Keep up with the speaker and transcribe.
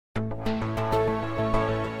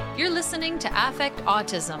listening to Affect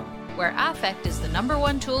Autism, where affect is the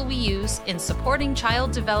 #1 tool we use in supporting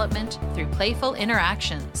child development through playful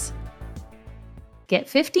interactions. Get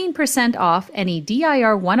 15% off any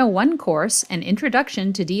DIR 101 course and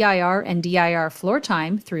Introduction to DIR and DIR Floor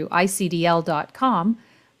Time through icdl.com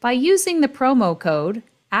by using the promo code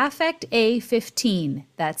AFFECTA15.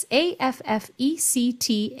 That's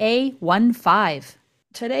AFFECTA15.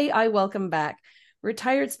 Today, I welcome back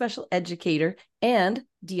retired special educator and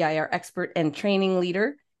DIR expert and training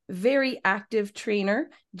leader, very active trainer,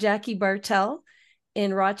 Jackie Bartell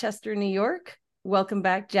in Rochester, New York. Welcome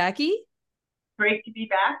back, Jackie. Great to be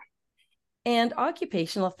back. And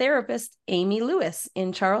occupational therapist, Amy Lewis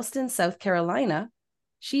in Charleston, South Carolina.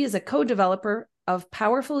 She is a co-developer of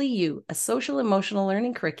Powerfully You, a social emotional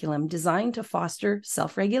learning curriculum designed to foster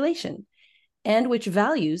self-regulation and which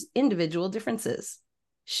values individual differences.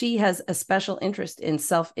 She has a special interest in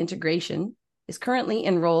self-integration, is currently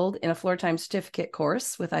enrolled in a floor time certificate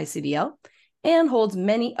course with ICDL, and holds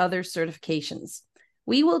many other certifications.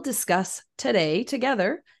 We will discuss today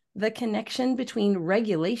together the connection between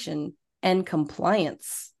regulation and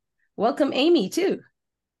compliance. Welcome, Amy, too.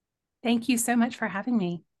 Thank you so much for having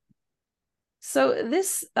me. So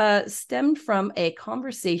this stemmed from a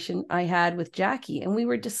conversation I had with Jackie, and we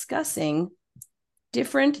were discussing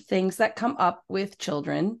different things that come up with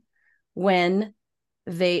children when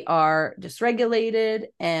they are dysregulated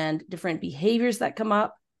and different behaviors that come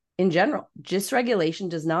up in general. Dysregulation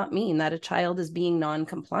does not mean that a child is being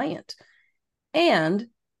non-compliant. And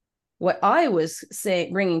what I was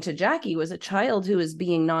bringing to Jackie was a child who is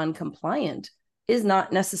being non-compliant is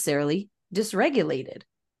not necessarily dysregulated.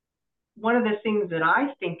 One of the things that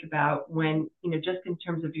I think about when, just in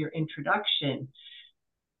terms of your introduction,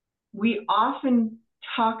 we often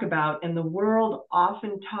talk about, and the world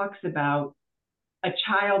often talks about, a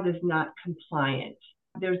child is not compliant.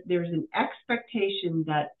 There's an expectation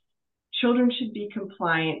that children should be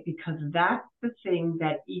compliant because that's the thing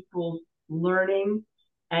that equals learning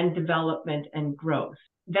and development and growth.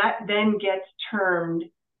 That then gets termed,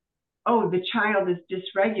 oh, the child is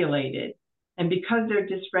dysregulated. And because they're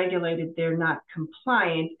dysregulated, they're not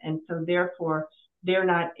compliant. And so therefore, they're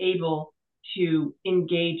not able to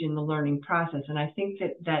engage in the learning process. And I think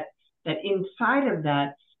that inside of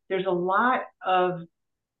that, there's a lot of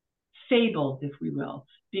fables, if we will,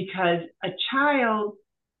 because a child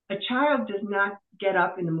does not get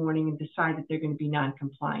up in the morning and decide that they're going to be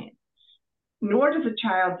non-compliant, nor does a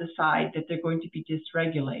child decide that they're going to be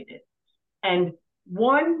dysregulated. And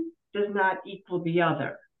one does not equal the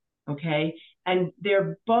other, okay? And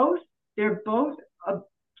they're both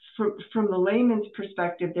from the layman's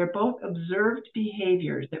perspective, they're both observed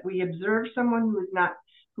behaviors that we observe someone who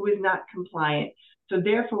is not compliant. So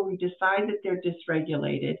therefore, we decide that they're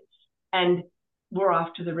dysregulated, and we're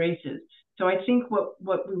off to the races. So I think what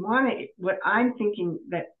I'm thinking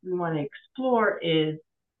that we want to explore is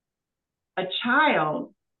a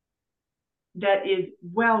child that is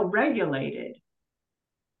well regulated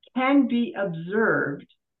can be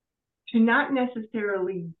observed to not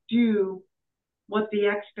necessarily do what the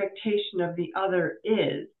expectation of the other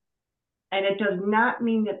is. And it does not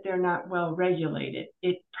mean that they're not well regulated.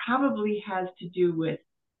 It probably has to do with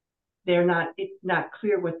it's not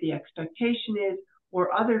clear what the expectation is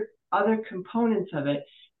or other components of it.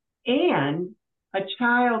 And a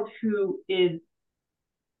child who is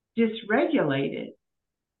dysregulated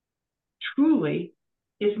truly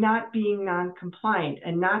is not being non-compliant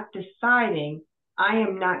and not deciding, I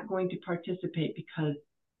am not going to participate because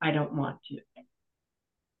I don't want to.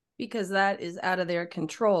 Because that is out of their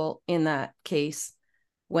control in that case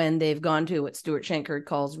when they've gone to what Stuart Shanker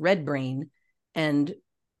calls red brain, and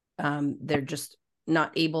they're just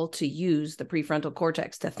not able to use the prefrontal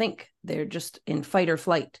cortex to think. They're just in fight or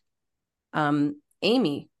flight.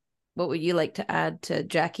 Amy, what would you like to add to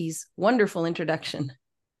Jackie's wonderful introduction?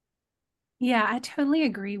 Yeah, I totally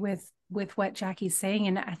agree with what Jackie's saying.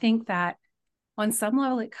 And I think that on some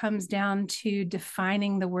level, it comes down to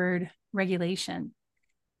defining the word regulation.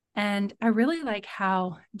 And I really like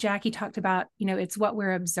how Jackie talked about, it's what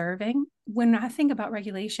we're observing. When I think about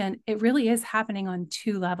regulation, it really is happening on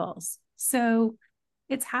two levels. So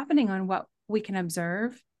it's happening on what we can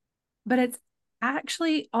observe, but it's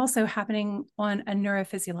actually also happening on a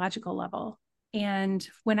neurophysiological level. And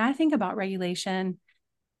when I think about regulation,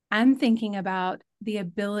 I'm thinking about the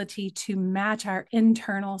ability to match our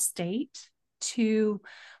internal state to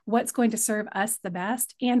what's going to serve us the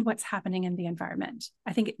best and what's happening in the environment.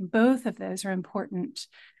 I think both of those are important.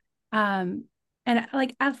 And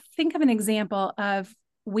I think of an example of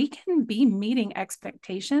we can be meeting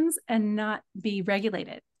expectations and not be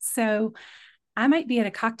regulated. So I might be at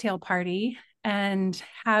a cocktail party and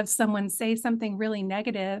have someone say something really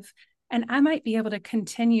negative, and I might be able to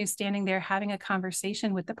continue standing there having a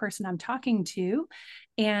conversation with the person I'm talking to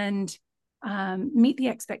and meet the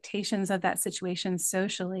expectations of that situation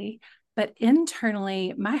socially. But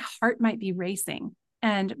internally, my heart might be racing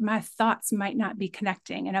and my thoughts might not be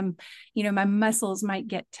connecting, and my muscles might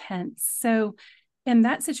get tense. So in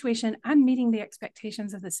that situation, I'm meeting the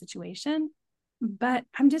expectations of the situation, but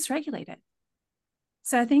I'm dysregulated.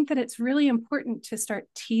 So I think that it's really important to start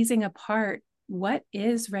teasing apart what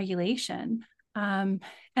is regulation. And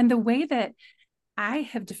the way that I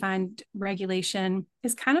have defined regulation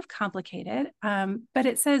is kind of complicated, but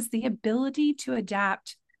it says the ability to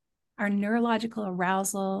adapt our neurological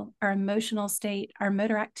arousal, our emotional state, our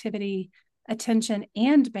motor activity, attention,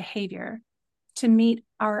 and behavior to meet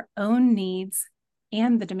our own needs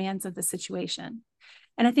and the demands of the situation.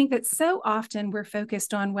 And I think that so often we're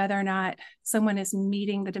focused on whether or not someone is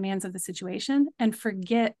meeting the demands of the situation and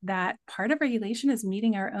forget that part of regulation is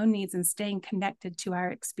meeting our own needs and staying connected to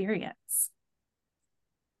our experience.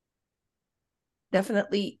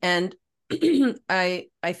 Definitely. And I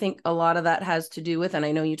think a lot of that has to do with, and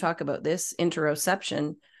I know you talk about this,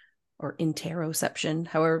 interoception or interoception,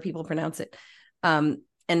 however people pronounce it, and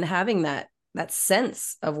having that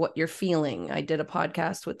sense of what you're feeling. I did a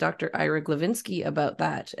podcast with Dr. Ira Glavinsky about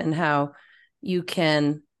that and how you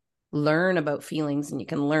can learn about feelings and you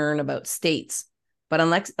can learn about states, but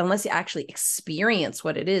unless you actually experience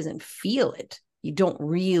what it is and feel it, you don't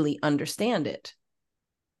really understand it.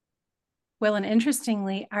 Well, and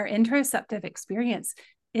interestingly, our interoceptive experience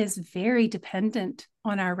is very dependent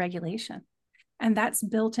on our regulation, and that's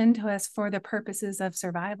built into us for the purposes of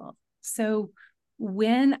survival. So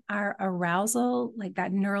when our arousal, like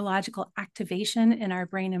that neurological activation in our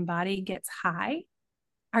brain and body, gets high,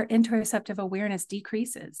 our interoceptive awareness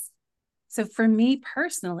decreases. So for me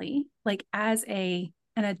personally, like as an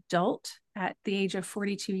adult at the age of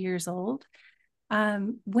 42 years old,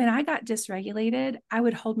 when I got dysregulated, I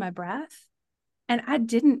would hold my breath. And I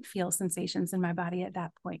didn't feel sensations in my body at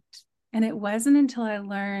that point. And it wasn't until I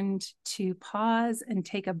learned to pause and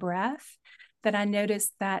take a breath that I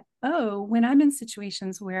noticed that, when I'm in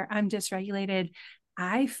situations where I'm dysregulated,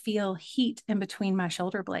 I feel heat in between my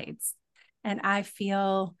shoulder blades and I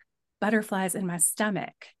feel butterflies in my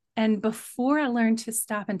stomach. And before I learned to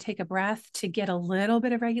stop and take a breath to get a little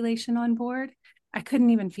bit of regulation on board, I couldn't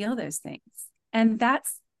even feel those things. And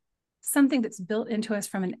that's something that's built into us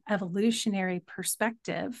from an evolutionary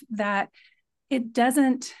perspective, that it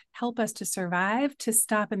doesn't help us to survive to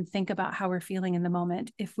stop and think about how we're feeling in the moment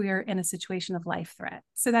if we are in a situation of life threat.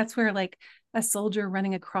 So that's where, like, a soldier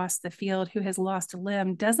running across the field who has lost a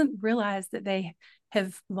limb doesn't realize that they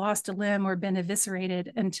have lost a limb or been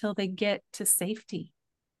eviscerated until they get to safety.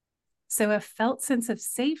 So a felt sense of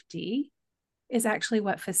safety is actually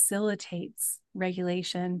what facilitates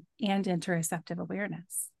regulation and interoceptive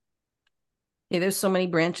awareness. Yeah, there's so many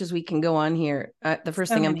branches we can go on here. The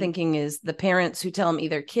first thing I'm thinking is the parents who tell me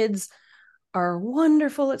their kids are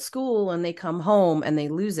wonderful at school and they come home and they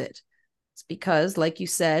lose it. It's because, like you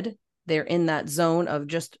said, they're in that zone of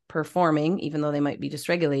just performing, even though they might be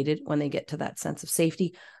dysregulated. When they get to that sense of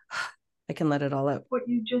safety, I can let it all out. What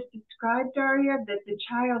you just described, Daria, that the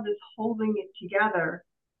child is holding it together.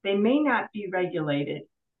 They may not be regulated.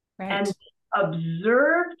 Right. And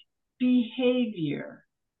observed behavior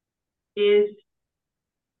is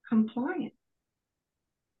compliant.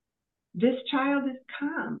 This child is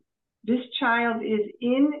calm. This child is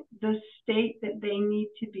in the state that they need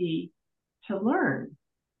to be to learn.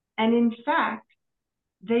 And in fact,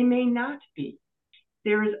 they may not be.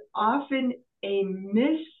 There is often a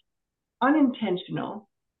unintentional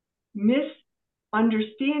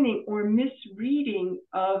misunderstanding or misreading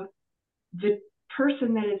of the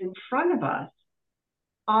person that is in front of us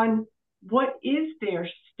on what is their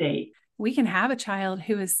state. We can have a child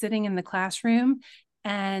who is sitting in the classroom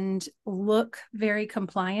and look very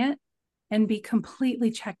compliant and be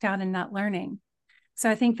completely checked out and not learning.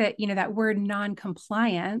 So I think that, that word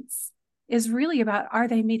non-compliance is really about, are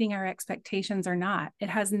they meeting our expectations or not? It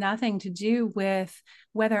has nothing to do with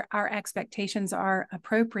whether our expectations are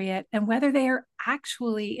appropriate and whether they are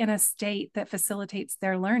actually in a state that facilitates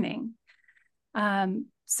their learning.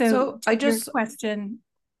 So I just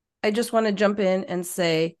want to jump in and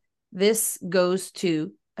say, this goes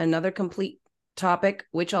to another complete topic,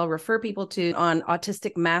 which I'll refer people to on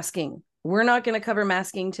autistic masking. We're not going to cover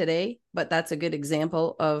masking today, but that's a good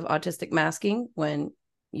example of autistic masking, when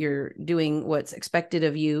you're doing what's expected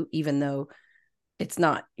of you, even though it's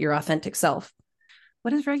not your authentic self.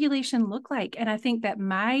 What does regulation look like? And I think that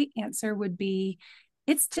my answer would be,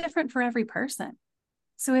 it's different for every person.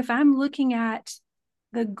 So if I'm looking at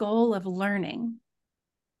the goal of learning,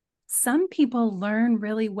 some people learn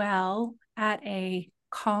really well at a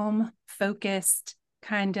calm, focused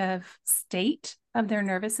kind of state of their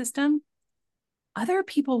nervous system. Other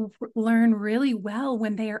people learn really well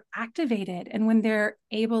when they are activated and when they're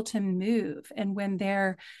able to move and when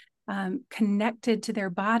they're connected to their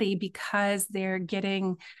body because they're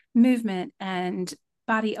getting movement and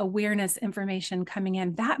body awareness information coming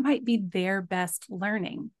in. That might be their best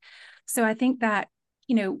learning. So I think that,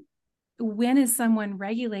 when is someone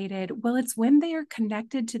regulated? Well, it's when they are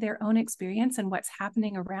connected to their own experience and what's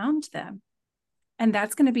happening around them. And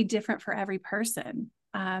that's going to be different for every person.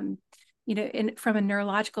 From a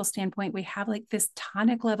neurological standpoint, we have like this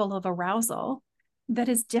tonic level of arousal that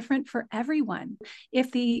is different for everyone.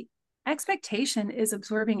 If the expectation is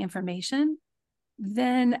absorbing information,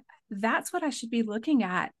 then that's what I should be looking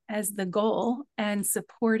at as the goal and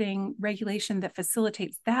supporting regulation that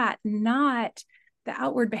facilitates that, not the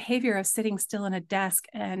outward behavior of sitting still in a desk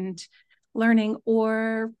and learning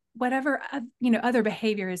or whatever, other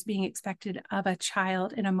behavior is being expected of a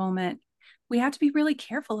child in a moment. We have to be really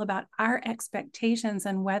careful about our expectations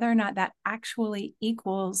and whether or not that actually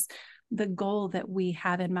equals the goal that we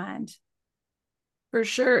have in mind. For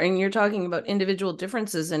sure. And you're talking about individual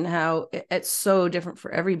differences and how it's so different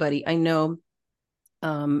for everybody. I know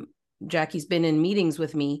Jackie's been in meetings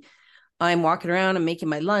with me. I'm walking around, I'm making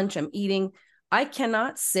my lunch, I'm eating. I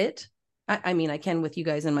cannot sit. I mean, I can with you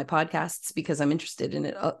guys in my podcasts because I'm interested in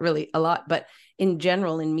it really a lot. But in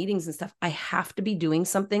general, in meetings and stuff, I have to be doing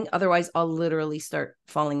something. Otherwise, I'll literally start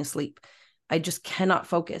falling asleep. I just cannot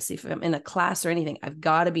focus. If I'm in a class or anything, I've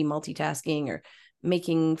got to be multitasking or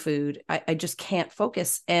making food. I just can't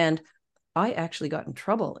focus. And I actually got in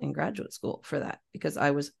trouble in graduate school for that because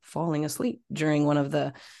I was falling asleep during one of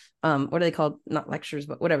the, what are they called? Not lectures,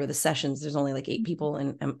 but whatever, the sessions. There's only like 8 people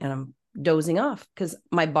and I'm dozing off because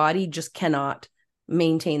my body just cannot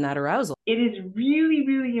maintain that arousal. It is really,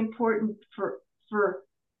 really important for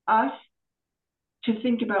us to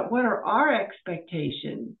think about what are our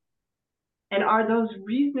expectations and are those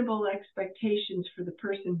reasonable expectations for the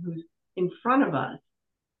person who's in front of us,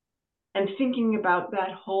 and thinking about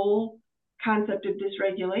that whole concept of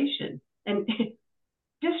dysregulation. And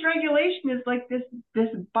dysregulation is like this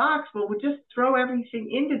box where we'll just throw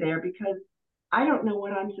everything into there because I don't know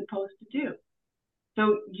what I'm supposed to do.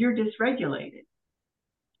 So you're dysregulated.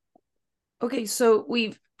 Okay, so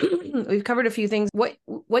we've covered a few things.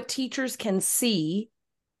 What teachers can see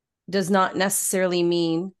does not necessarily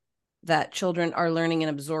mean that children are learning and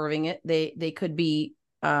absorbing it. They could be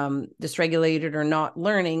dysregulated or not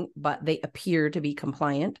learning, but they appear to be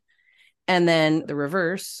compliant. And then the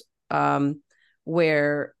reverse,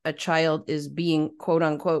 where a child is being quote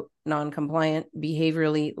unquote non-compliant,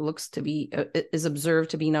 behaviorally is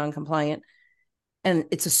observed to be non-compliant, and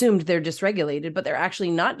it's assumed they're dysregulated, but they're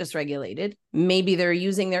actually not dysregulated. Maybe they're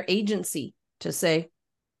using their agency to say,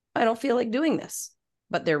 I don't feel like doing this,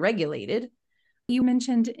 but they're regulated. You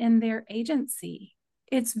mentioned in their agency.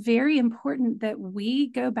 It's very important that we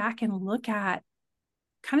go back and look at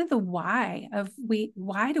kind of the why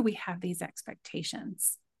do we have these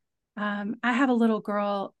expectations? I have a little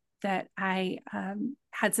girl that I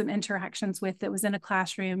had some interactions with that was in a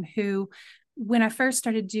classroom who, when I first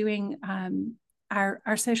started doing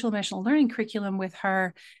our social emotional learning curriculum with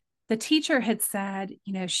her, the teacher had said,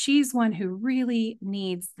 she's one who really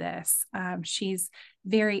needs this. She's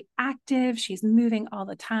very active. She's moving all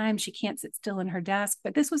the time. She can't sit still in her desk.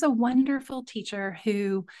 But this was a wonderful teacher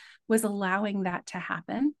who was allowing that to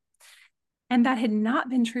happen. And that had not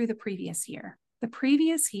been true the previous year. The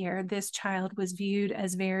previous year, this child was viewed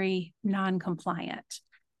as very non-compliant.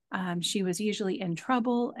 She was usually in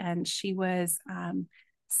trouble and she was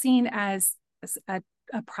seen as a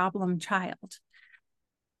problem child.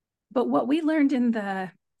 But what we learned in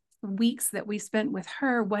the weeks that we spent with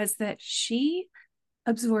her was that she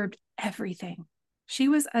absorbed everything. She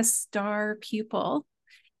was a star pupil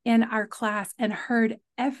in our class and heard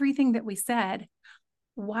everything that we said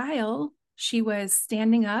while she was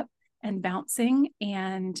standing up and bouncing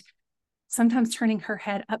and sometimes turning her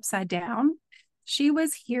head upside down. She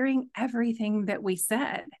was hearing everything that we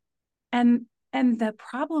said. And the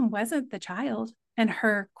problem wasn't the child and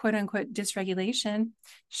her quote unquote dysregulation.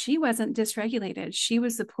 She wasn't dysregulated. She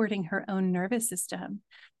was supporting her own nervous system.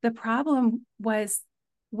 The problem was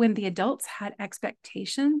when the adults had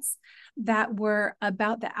expectations that were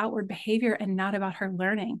about the outward behavior and not about her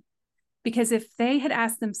learning. Because if they had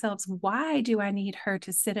asked themselves, why do I need her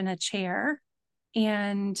to sit in a chair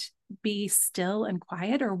and be still and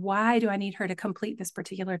quiet? Or why do I need her to complete this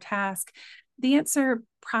particular task? The answer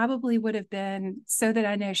probably would have been so that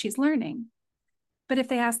I know she's learning. But if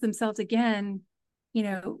they ask themselves again,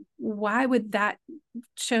 why would that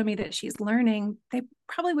show me that she's learning? They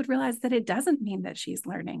probably would realize that it doesn't mean that she's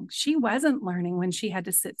learning. She wasn't learning when she had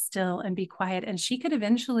to sit still and be quiet. And she could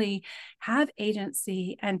eventually have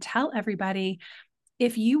agency and tell everybody,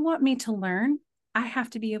 if you want me to learn, I have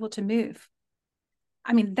to be able to move.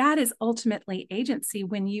 I mean, that is ultimately agency,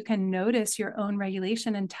 when you can notice your own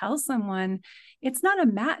regulation and tell someone, it's not a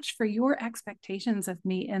match for your expectations of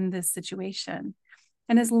me in this situation.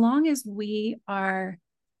 And as long as we are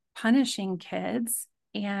punishing kids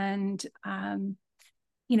and,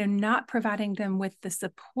 not providing them with the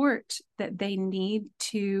support that they need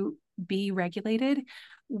to be regulated,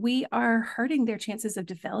 we are hurting their chances of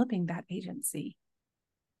developing that agency.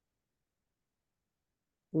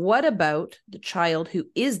 What about the child who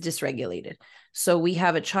is dysregulated? So we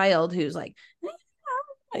have a child who's like,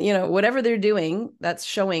 whatever they're doing, that's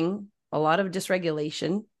showing a lot of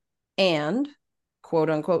dysregulation and quote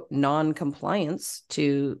unquote non-compliance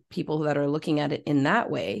to people that are looking at it in that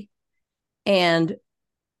way. And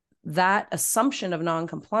that assumption of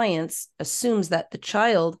non-compliance assumes that the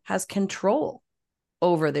child has control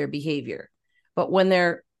over their behavior. But when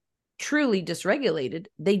they're truly dysregulated,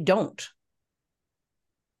 they don't.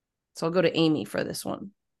 So I'll go to Amy for this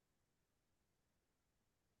one.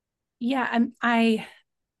 Yeah, I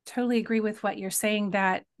totally agree with what you're saying,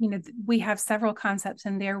 that, we have several concepts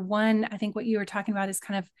in there. One, I think what you were talking about is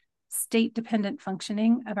kind of state dependent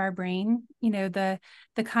functioning of our brain. The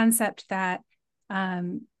concept that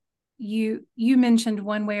you mentioned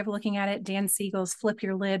one way of looking at it. Dan Siegel's flip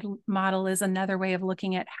your lid model is another way of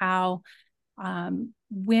looking at how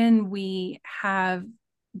when we have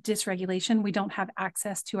dysregulation, we don't have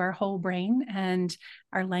access to our whole brain and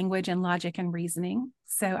our language and logic and reasoning.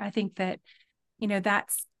 So I think that,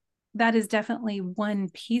 that is definitely one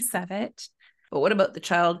piece of it. But what about the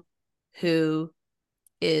child who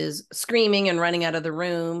is screaming and running out of the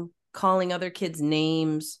room, calling other kids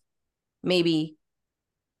names, maybe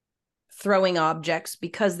throwing objects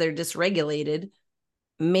because they're dysregulated?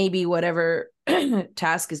 Maybe whatever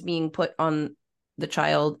task is being put on the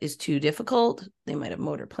child is too difficult. They might have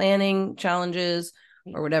motor planning challenges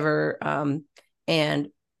or whatever. And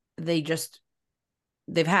they've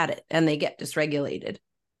had it and they get dysregulated.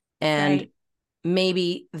 And right.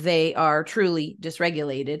 Maybe they are truly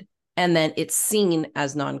dysregulated and then it's seen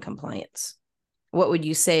as non-compliance. What would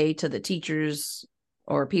you say to the teachers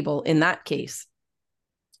or people in that case?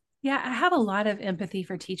 Yeah, I have a lot of empathy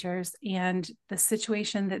for teachers and the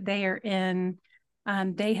situation that they are in.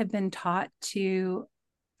 They have been taught to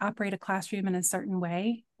operate a classroom in a certain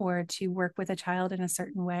way or to work with a child in a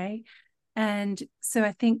certain way. And so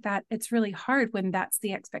I think that it's really hard when that's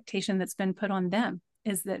the expectation that's been put on them,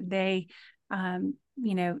 is that they,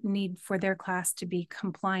 need for their class to be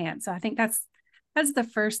compliant. So I think that's the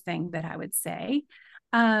first thing that I would say.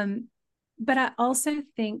 But I also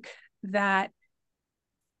think that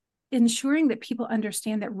ensuring that people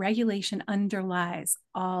understand that regulation underlies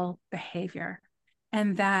all behavior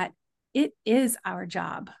and that it is our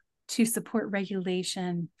job to support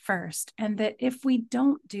regulation first. And that if we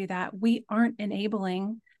don't do that, we aren't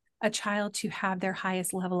enabling a child to have their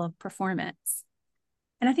highest level of performance.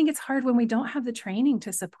 And I think it's hard when we don't have the training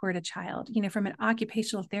to support a child. From an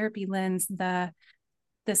occupational therapy lens, the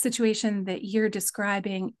situation that you're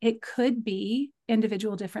describing, it could be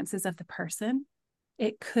individual differences of the person.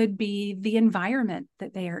 It could be the environment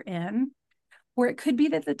that they are in, or it could be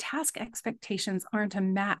that the task expectations aren't a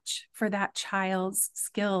match for that child's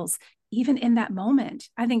skills, even in that moment.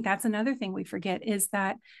 I think that's another thing we forget, is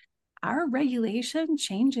that our regulation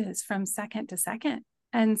changes from second to second.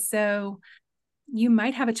 And so you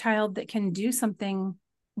might have a child that can do something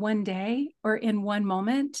one day or in one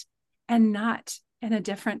moment and not in a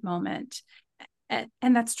different moment.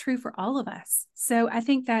 And that's true for all of us. So I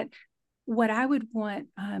think that what I would want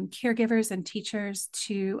caregivers and teachers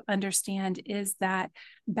to understand is that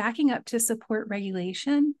backing up to support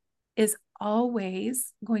regulation is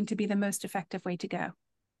always going to be the most effective way to go.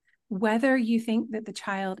 Whether you think that the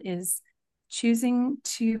child is choosing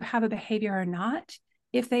to have a behavior or not,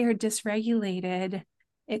 if they are dysregulated,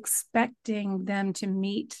 expecting them to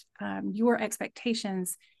meet your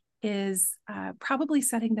expectations is probably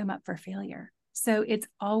setting them up for failure. So it's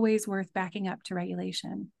always worth backing up to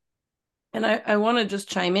regulation. And I want to just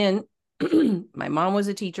chime in. My mom was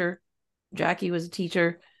a teacher. Jackie was a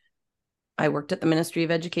teacher. I worked at the Ministry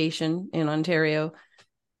of Education in Ontario.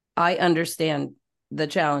 I understand the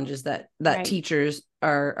challenges that Right. teachers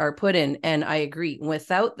are put in. And I agree,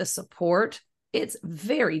 without the support, it's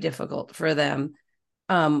very difficult for them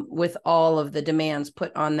with all of the demands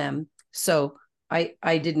put on them. So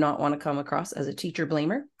I did not want to come across as a teacher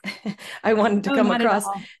blamer. I wanted to come across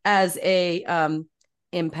as a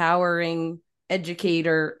empowering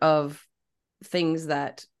educator of things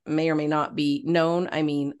that may or may not be known. I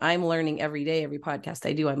mean, I'm learning every day, every podcast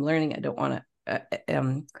I do, I'm learning. I don't want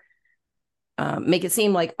to make it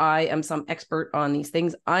seem like I am some expert on these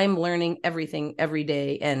things. I'm learning everything every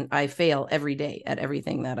day, and I fail every day at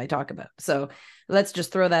everything that I talk about. So let's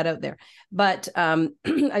just throw that out there. But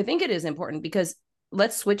I think it is important, because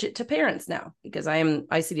let's switch it to parents now, because I am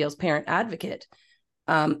ICDL's parent advocate.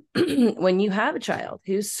 When you have a child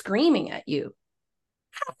who's screaming at you,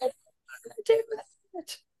 how do you do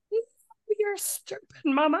that? You're stupid,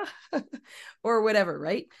 mama, or whatever,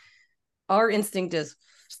 right? Our instinct is,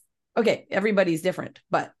 okay, everybody's different,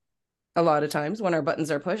 but a lot of times when our buttons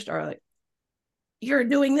are pushed, are like, you're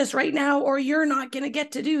doing this right now, or you're not going to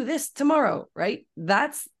get to do this tomorrow, right?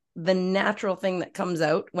 That's the natural thing that comes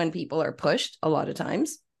out when people are pushed a lot of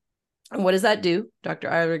times. And what does that do? Dr.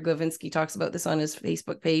 Ira Glavinsky talks about this on his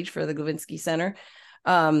Facebook page for the Glavinsky Center.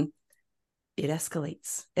 It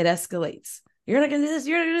escalates. It escalates. You're not going to do this.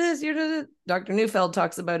 You're not going to do this. You're going to do this. Dr. Neufeld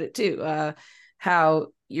talks about it too. How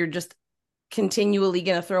you're just continually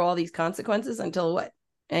going to throw all these consequences until what?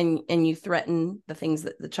 And you threaten the things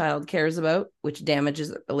that the child cares about, which damages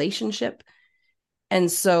the relationship.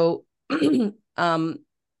 And so I'm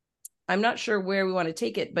not sure where we want to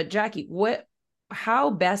take it, but Jackie,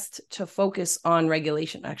 how best to focus on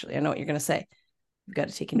regulation? Actually, I know what you're going to say. We've got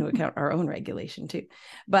to take into account our own regulation too.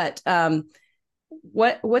 But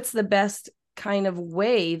what's the best kind of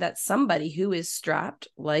way that somebody who is strapped,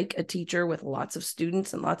 like a teacher with lots of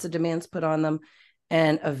students and lots of demands put on them,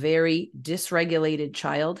 and a very dysregulated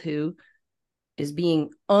child who is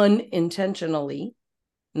being unintentionally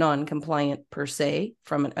non-compliant per se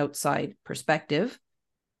from an outside perspective,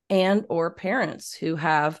 and or parents who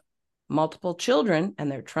have multiple children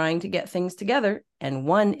and they're trying to get things together, and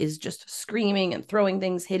one is just screaming and throwing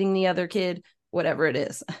things, hitting the other kid, whatever it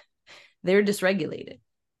is, they're dysregulated.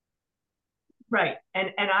 Right.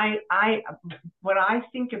 And I what I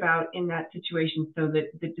think about in that situation, so that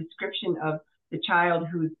the description of the child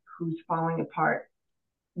who's falling apart,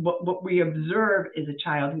 what we observe is a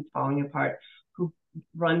child who's falling apart, who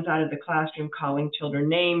runs out of the classroom calling children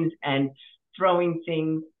names and throwing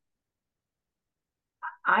things.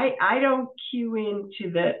 I don't cue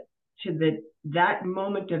into that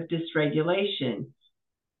moment of dysregulation,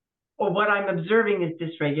 or what I'm observing is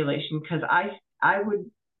dysregulation, because I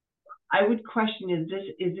would question, is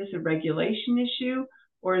this a regulation issue,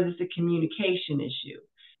 or is this a communication issue?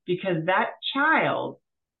 Because that child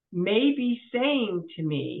may be saying to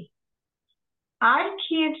me, I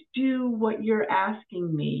can't do what you're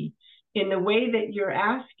asking me in the way that you're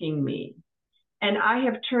asking me. And I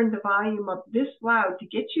have turned the volume up this loud to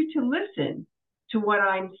get you to listen to what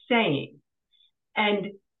I'm saying, and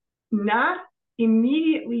not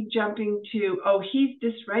immediately jumping to, oh, he's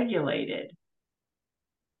dysregulated,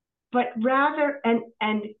 but rather,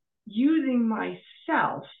 and using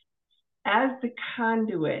myself as the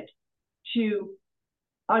conduit to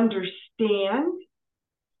understand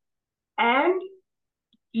and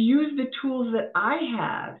use the tools that I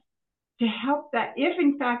have to help that, if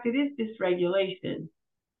in fact it is dysregulation,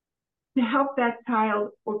 to help that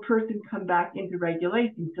child or person come back into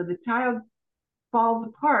regulation. So the child falls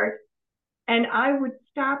apart, and I would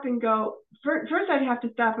stop and go, first I'd have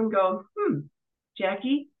to stop and go,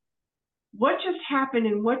 Jackie, what just happened,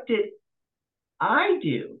 and what did I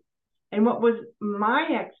do? And what was my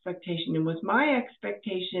expectation? And was my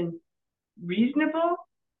expectation reasonable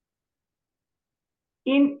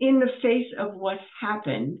in the face of what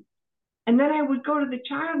happened? And then I would go to the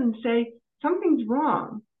child and say, something's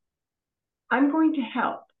wrong. I'm going to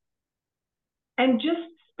help. And just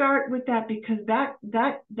start with that, because that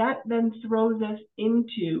then throws us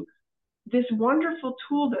into this wonderful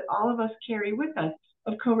tool that all of us carry with us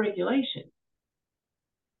of co-regulation.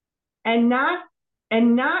 And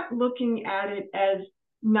not looking at it as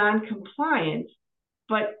non-compliance,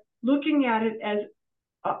 but looking at it as,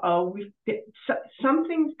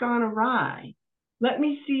 something's gone awry. Let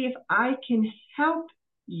me see if I can help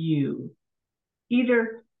you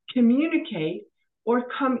either communicate or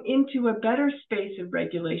come into a better space of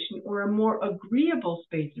regulation, or a more agreeable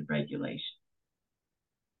space of regulation.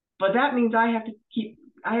 But that means I have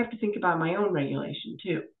to think about my own regulation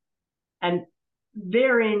too. And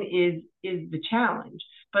therein is the challenge.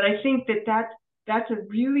 But I think that's a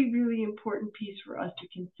really, really important piece for us to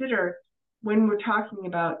consider when we're talking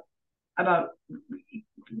about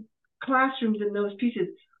classrooms and those pieces,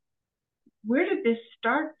 where did this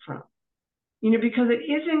start from? Because it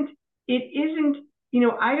isn't,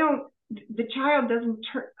 the child doesn't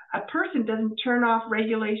turn, a person doesn't turn off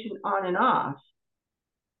regulation on and off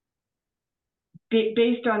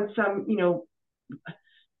based on some,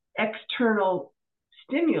 external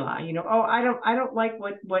stimuli. I don't like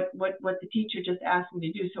what the teacher just asked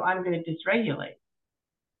me to do, so I'm going to dysregulate.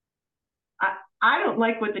 I don't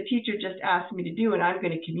like what the teacher just asked me to do, and I'm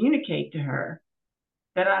going to communicate to her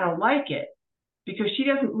that I don't like it, because she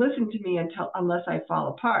doesn't listen to me unless I fall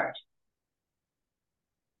apart.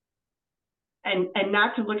 And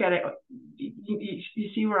not to look at it,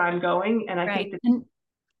 you see where I'm going? And I think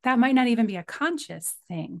that might not even be a conscious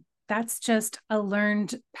thing. That's just a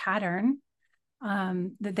learned pattern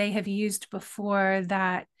that they have used before.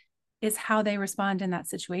 That is how they respond in that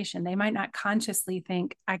situation. They might not consciously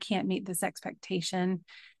think, I can't meet this expectation.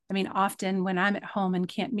 I mean, often when I'm at home and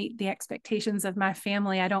can't meet the expectations of my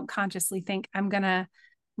family, I don't consciously think I'm going to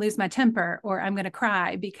lose my temper or I'm going to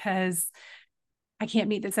cry because I can't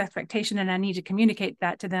meet this expectation and I need to communicate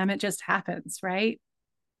that to them. It just happens, right?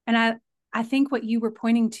 And I think what you were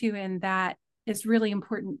pointing to in that is really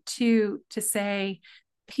important too, to say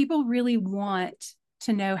people really want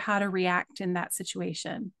to know how to react in that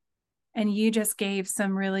situation. And you just gave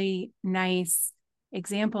some really nice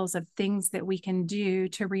examples of things that we can do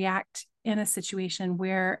to react in a situation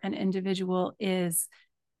where an individual is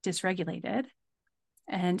dysregulated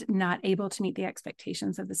and not able to meet the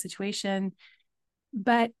expectations of the situation.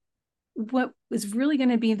 But what is really going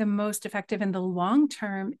to be the most effective in the long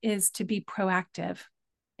term is to be proactive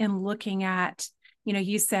in looking at,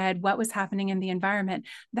 you said what was happening in the environment.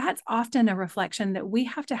 That's often a reflection that we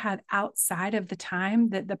have to have outside of the time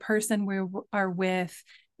that the person we are with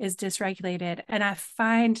is dysregulated. And I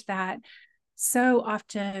find that so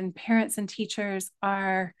often parents and teachers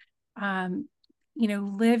are,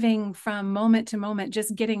 living from moment to moment,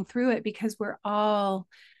 just getting through it because we're all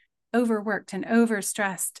overworked and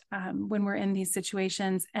overstressed when we're in these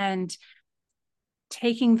situations, and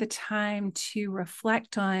taking the time to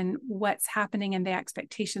reflect on what's happening and the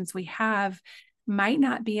expectations we have might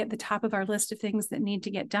not be at the top of our list of things that need to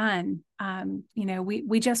get done.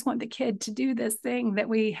 We just want the kid to do this thing that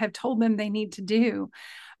we have told them they need to do.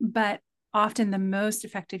 But often the most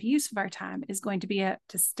effective use of our time is going to be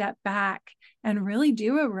to step back and really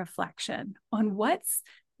do a reflection on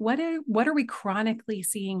what are we chronically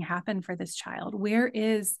seeing happen for this child? Where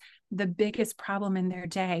is the biggest problem in their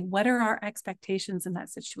day? What are our expectations in that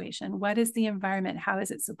situation? What is the environment? How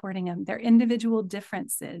is it supporting them? Their individual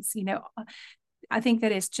differences. I think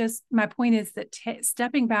that it's just, my point is that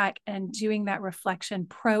stepping back and doing that reflection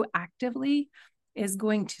proactively is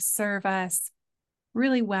going to serve us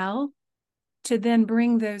really well to then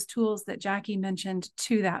bring those tools that Jackie mentioned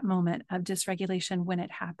to that moment of dysregulation when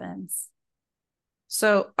it happens.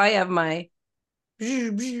 So I have my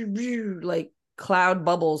like cloud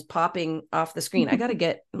bubbles popping off the screen. I got to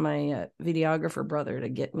get my videographer brother to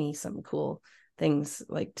get me some cool things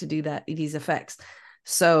like to do these effects.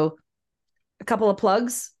 So a couple of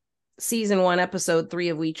plugs. Season 1, episode 3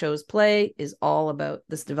 of We Chose Play is all about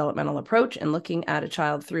this developmental approach and looking at a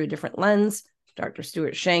child through a different lens. Dr.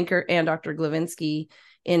 Stuart Shanker and Dr. Glavinsky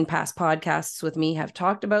in past podcasts with me have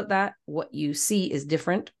talked about that. What you see is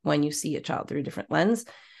different when you see a child through a different lens.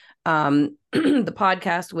 The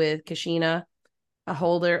podcast with Kashina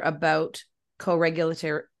Holder about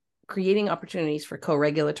creating opportunities for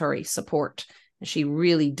co-regulatory support. And she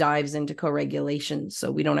really dives into co-regulation.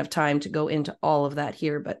 So we don't have time to go into all of that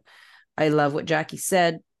here, but I love what Jackie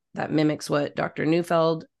said. That mimics what Dr.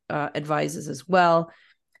 Neufeld advises as well.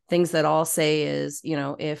 Things that I'll say is,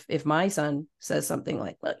 if my son says something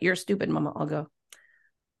like, well, you're stupid, Mama, I'll go,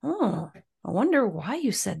 oh, I wonder why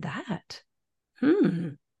you said that.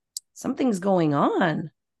 Something's going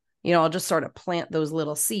on. I'll just sort of plant those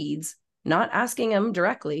little seeds, not asking him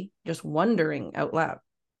directly, just wondering out loud.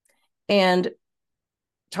 And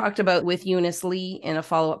talked about with Eunice Lee in a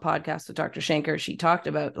follow-up podcast with Dr. Shanker. She talked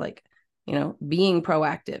about being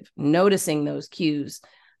proactive, noticing those cues.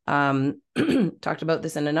 Talked about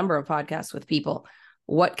this in a number of podcasts with people.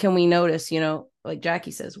 What can we notice? Like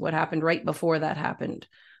Jackie says, what happened right before that happened?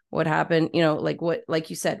 What happened? Like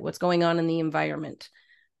you said, what's going on in the environment?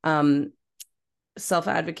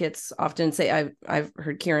 Self-advocates often say, I've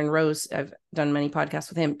heard Kieran Rose, I've done many podcasts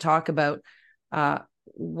with him, talk about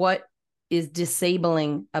what is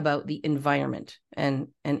disabling about the environment. And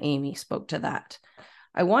Amy spoke to that.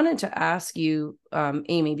 I wanted to ask you,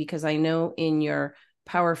 Amy, because I know in your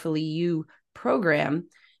Powerfully You program,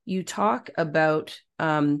 you talk about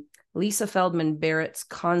Lisa Feldman Barrett's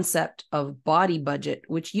concept of body budget,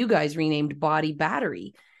 which you guys renamed body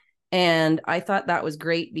battery. And I thought that was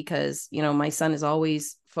great because, my son is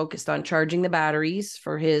always focused on charging the batteries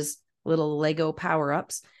for his little Lego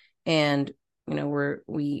power-ups. And,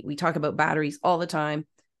 we talk about batteries all the time.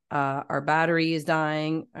 Our battery is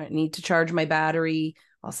dying. I need to charge my battery.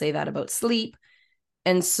 I'll say that about sleep.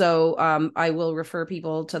 And so I will refer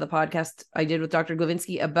people to the podcast I did with Dr.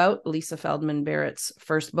 Glavinsky about Lisa Feldman Barrett's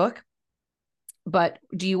first book. But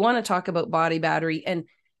do you want to talk about body battery, and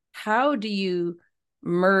how do you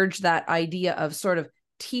merge that idea of sort of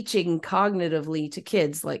teaching cognitively to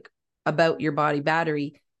kids, like about your body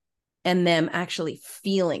battery, and them actually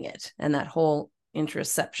feeling it and that whole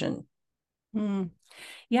interoception?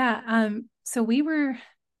 Yeah. So we were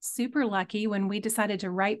super lucky when we decided to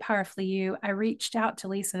write Powerfully You. I reached out to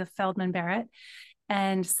Lisa Feldman Barrett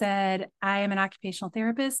and said, I am an occupational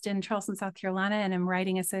therapist in Charleston, South Carolina, and I'm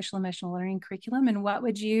writing a social emotional learning curriculum. And what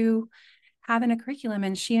would you have in a curriculum?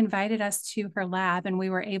 And she invited us to her lab, and we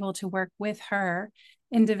were able to work with her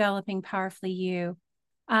in developing Powerfully You.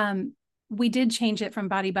 We did change it from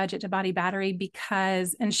body budget to body battery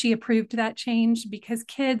and she approved that change because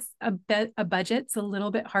kids, a budget's a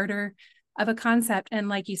little bit harder of a concept. And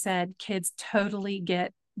like you said, kids totally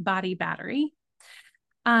get body battery.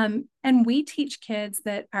 And we teach kids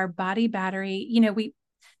that our body battery,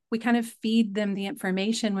 we kind of feed them the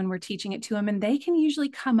information when we're teaching it to them, and they can usually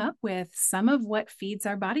come up with some of what feeds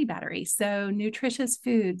our body battery. So nutritious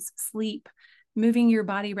foods, sleep, moving your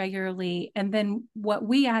body regularly. And then what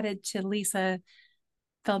we added to Lisa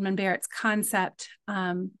Feldman Barrett's concept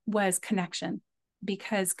was connection,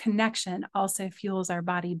 because connection also fuels our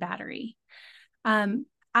body battery.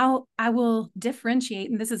 I will differentiate,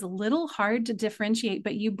 and this is a little hard to differentiate,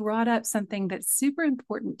 but you brought up something that's super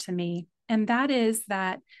important to me. And that is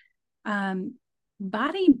that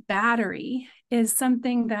body battery is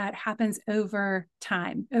something that happens over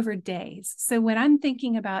time, over days. So when I'm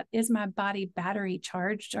thinking about, is my body battery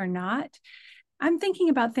charged or not, I'm thinking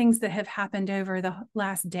about things that have happened over the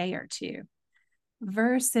last day or two.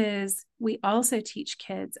 Versus we also teach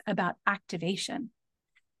kids about activation.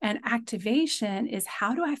 And activation is,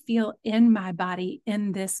 how do I feel in my body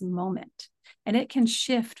in this moment? And it can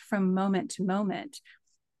shift from moment to moment.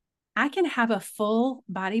 I can have a full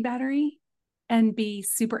body battery and be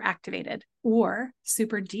super activated or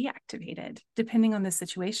super deactivated, depending on the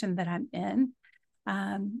situation that I'm in.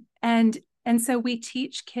 And so we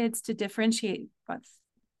teach kids to differentiate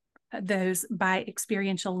those by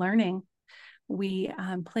experiential learning. We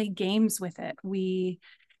play games with it. We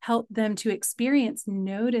help them to experience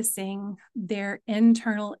noticing their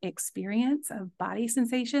internal experience of body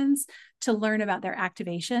sensations to learn about their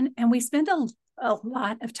activation. And we spend a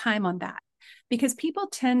lot of time on that because people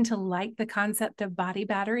tend to like the concept of body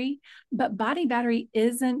battery, but body battery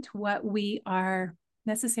isn't what we are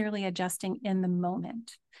necessarily adjusting in the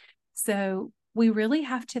moment. So we really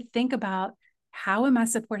have to think about, how am I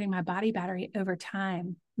supporting my body battery over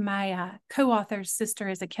time? My co-author's sister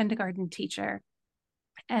is a kindergarten teacher,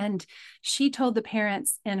 and she told the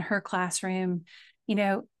parents in her classroom,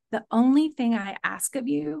 the only thing I ask of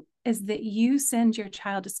you is that you send your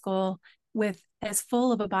child to school with as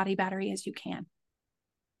full of a body battery as you can.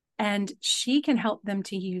 And she can help them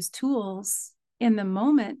to use tools in the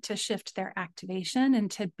moment to shift their activation and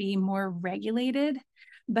to be more regulated.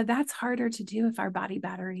 But that's harder to do if our body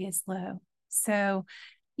battery is low. So,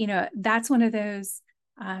 that's one of those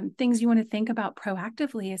things you want to think about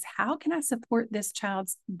proactively is, how can I support this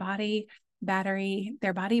child's body battery,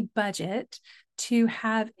 their body budget, to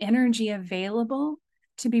have energy available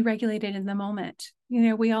to be regulated in the moment?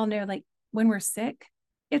 We all know, like, when we're sick,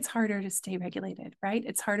 it's harder to stay regulated, right?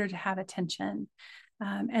 It's harder to have attention.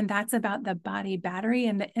 And that's about the body battery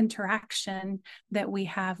and the interaction that we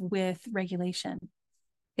have with regulation.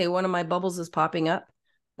 Okay, one of my bubbles is popping up,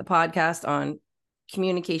 the podcast on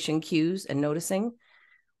communication cues and noticing.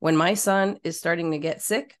 When my son is starting to get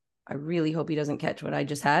sick, I really hope he doesn't catch what I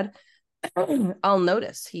just had. I'll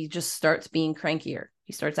notice he just starts being crankier.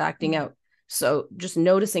 He starts acting out. So just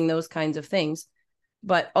noticing those kinds of things.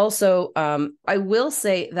 But also, I will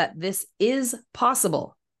say that this is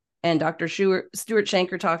possible. And Dr. Stuart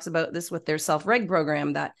Shanker talks about this with their self-reg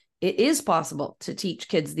program, that it is possible to teach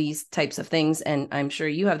kids these types of things. And I'm sure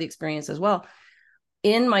you have the experience as well.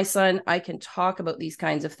 In my son, I can talk about these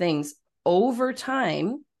kinds of things. Over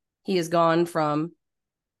time, he has gone from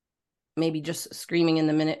maybe just screaming in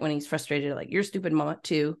the minute when he's frustrated, like, you're stupid, Mama,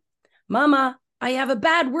 to, Mama, I have a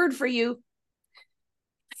bad word for you.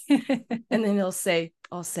 And then I'll say,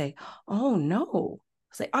 oh no. I'll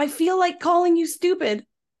say, I feel like calling you stupid.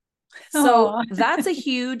 So Aw. that's a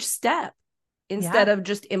huge step. Instead of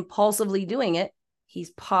just impulsively doing it, he's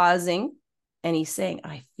pausing and he's saying,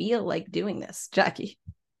 I feel like doing this. Jackie.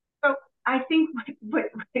 So I think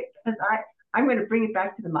because I'm going to bring it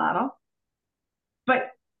back to the model,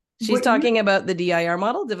 but she's talking about the DIR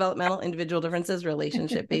model, developmental individual differences,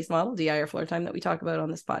 relationship-based model, DIR floor time, that we talk about on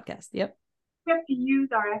this podcast. Yep. We have to use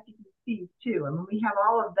our FEDCs too. I mean, we have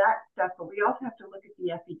all of that stuff, but we also have to look at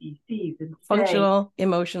the FEDCs and functional,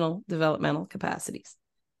 emotional, developmental capacities.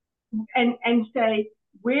 And say,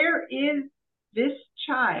 where is this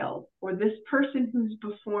child or this person who's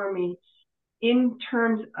before me in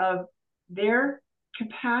terms of their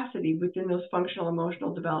capacity within those functional,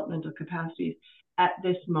 emotional, developmental capacities at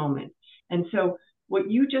this moment? And so what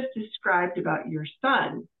you just described about your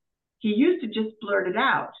son, he used to just blurt it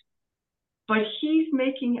out, but he's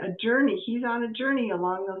making a journey. He's on a journey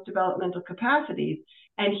along those developmental capacities,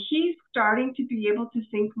 and he's starting to be able to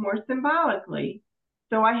think more symbolically.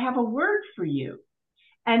 So I have a word for you.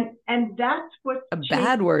 And that's what a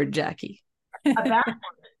bad word, Jackie. A bad word.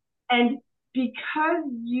 And because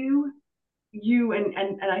you and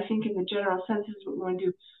I think in the general sense is what we want to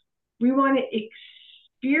do, we want to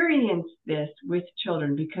experience this with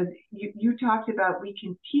children, because you talked about we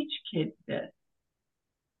can teach kids this,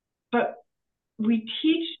 but we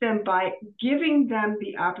teach them by giving them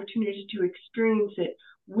the opportunity to experience it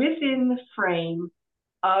within the frame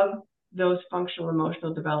of those functional,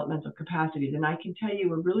 emotional, developmental capacities. And I can tell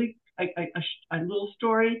you a little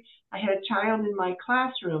story. I had a child in my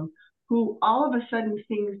classroom who all of a sudden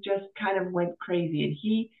things just kind of went crazy, and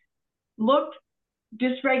he looked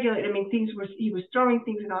dysregulated. I mean, he was throwing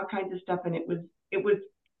things and all kinds of stuff, and it was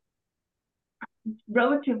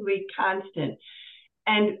relatively constant.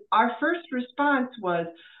 And our first response was,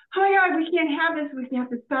 oh my God, we can't have this. We have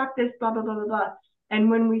to stop this, blah, blah, blah, blah, blah. And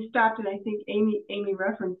when we stopped, and I think Amy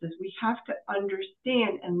referenced this, we have to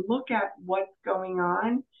understand and look at what's going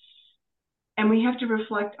on. And we have to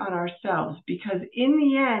reflect on ourselves, because in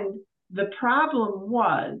the end, the problem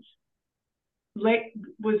was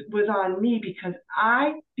on me, because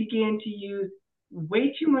I began to use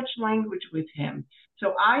way too much language with him.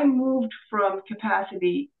 So I moved from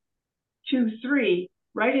capacity 2-3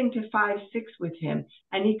 right into 5-6 with him,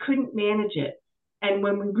 and he couldn't manage it. And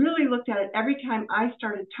when we really looked at it, every time I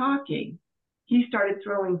started talking, he started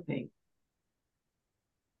throwing things.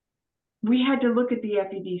 We had to look at the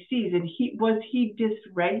FEDCs, and was he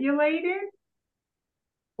dysregulated,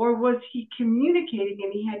 or was he communicating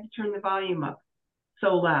and he had to turn the volume up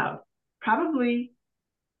so loud? Probably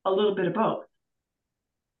a little bit of both.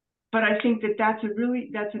 But I think that's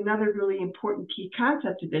another really important key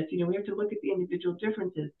concept of this. We have to look at the individual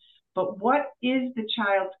differences. But what is the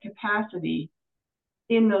child's capacity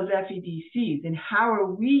in those FEDCs, and how are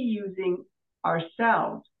we using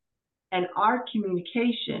ourselves and our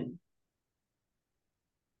communication?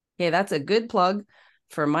 Okay, that's a good plug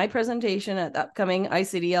for my presentation at the upcoming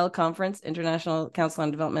ICDL conference, International Council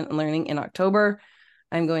on Development and Learning, in October.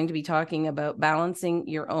 I'm going to be talking about balancing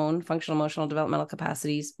your own functional, emotional, developmental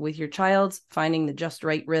capacities with your child's, finding the just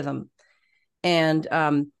right rhythm. And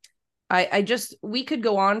we could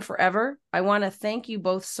go on forever. I want to thank you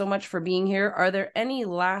both so much for being here. Are there any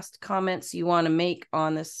last comments you want to make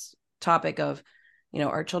on this topic of,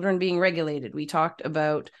 our children being regulated? We talked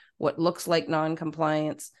about what looks like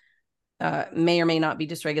non-compliance may or may not be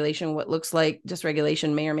dysregulation. What looks like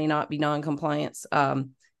dysregulation may or may not be non-compliance.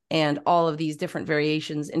 And all of these different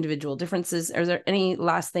variations, individual differences. Are there any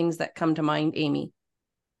last things that come to mind, Amy?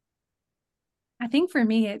 I think for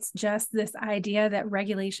me, it's just this idea that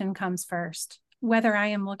regulation comes first, whether I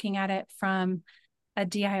am looking at it from a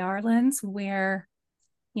DIR lens where,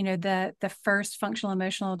 the first functional,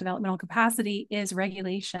 emotional, developmental capacity is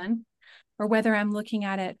regulation, or whether I'm looking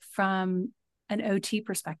at it from an OT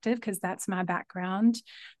perspective, because that's my background,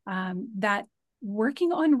 that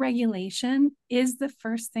working on regulation is the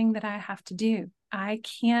first thing that I have to do. I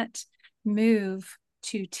can't move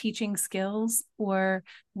to teaching skills or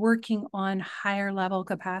working on higher level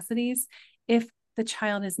capacities if the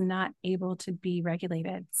child is not able to be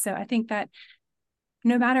regulated. So I think that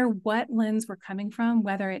no matter what lens we're coming from,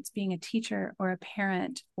 whether it's being a teacher or a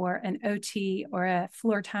parent or an OT or a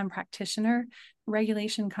floor time practitioner,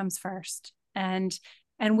 regulation comes first. And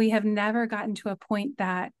we have never gotten to a point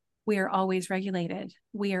that we are always regulated.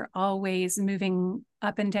 We are always moving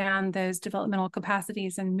up and down those developmental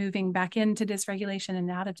capacities and moving back into dysregulation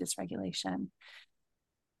and out of dysregulation.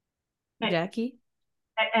 Jackie?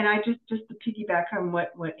 And I just to piggyback on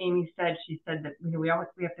what Amy said, she said that we have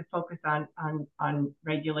to focus on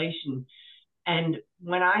regulation. And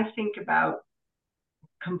when I think about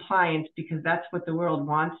compliance, because that's what the world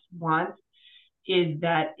wants, is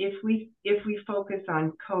that if we focus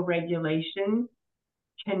on co-regulation,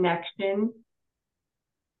 connection,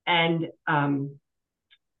 and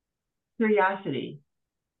curiosity,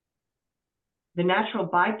 the natural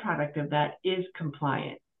byproduct of that is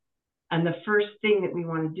compliance. And the first thing that we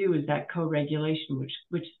want to do is that co-regulation,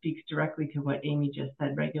 which speaks directly to what Amy just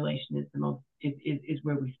said. Regulation is is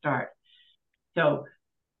where we start. So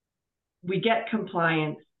we get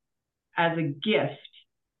compliance as a gift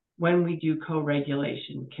when we do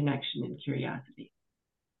co-regulation, connection, and curiosity.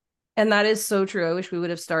 And that is so true. I wish we would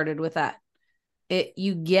have started with that.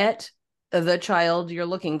 You get the child you're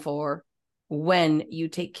looking for when you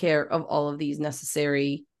take care of all of these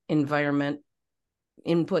necessary environment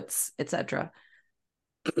inputs, etc.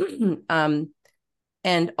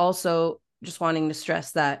 And also just wanting to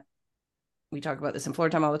stress that we talk about this in floor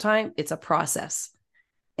time all the time. It's a process.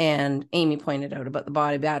 And Amy pointed out about the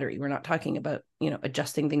body battery. We're not talking about,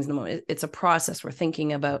 adjusting things in the moment. It's a process. We're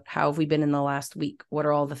thinking about how have we been in the last week? What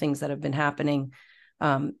are all the things that have been happening?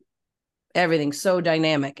 Everything's so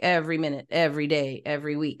dynamic every minute, every day,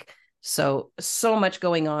 every week. So much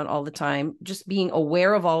going on all the time. Just being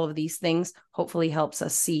aware of all of these things hopefully helps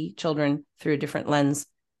us see children through a different lens,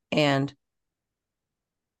 and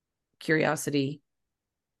curiosity,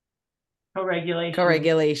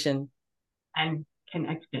 co-regulation, and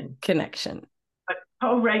connection. But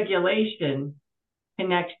co-regulation,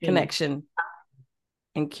 connection,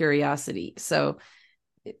 and curiosity. So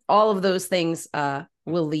all of those things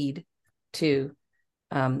will lead to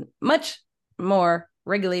much more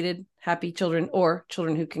regulated, happy children, or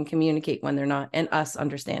children who can communicate when they're not, and us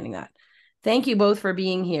understanding that. Thank you both for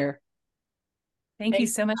being here. Thank you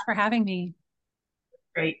so much for having me.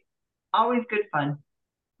 Great. Always good fun.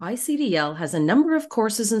 ICDL has a number of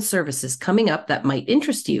courses and services coming up that might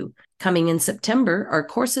interest you. Coming in September are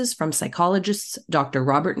courses from psychologists Dr.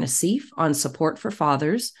 Robert Nassif on support for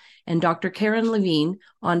fathers and Dr. Karen Levine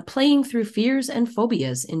on playing through fears and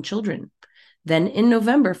phobias in children. Then in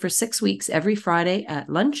November, for 6 weeks, every Friday at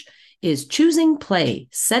lunch, is Choosing Play,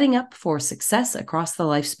 Setting Up for Success Across the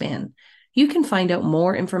Lifespan. You can find out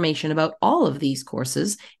more information about all of these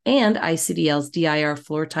courses and ICDL's DIR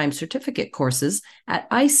Floor Time Certificate courses at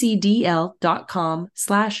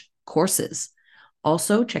icdl.com/courses.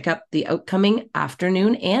 Also, check out the upcoming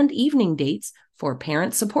afternoon and evening dates for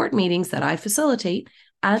parent support meetings that I facilitate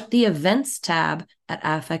at the Events tab at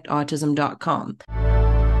affectautism.com.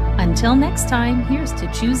 Until next time, here's to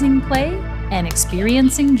choosing play and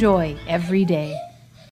experiencing joy every day.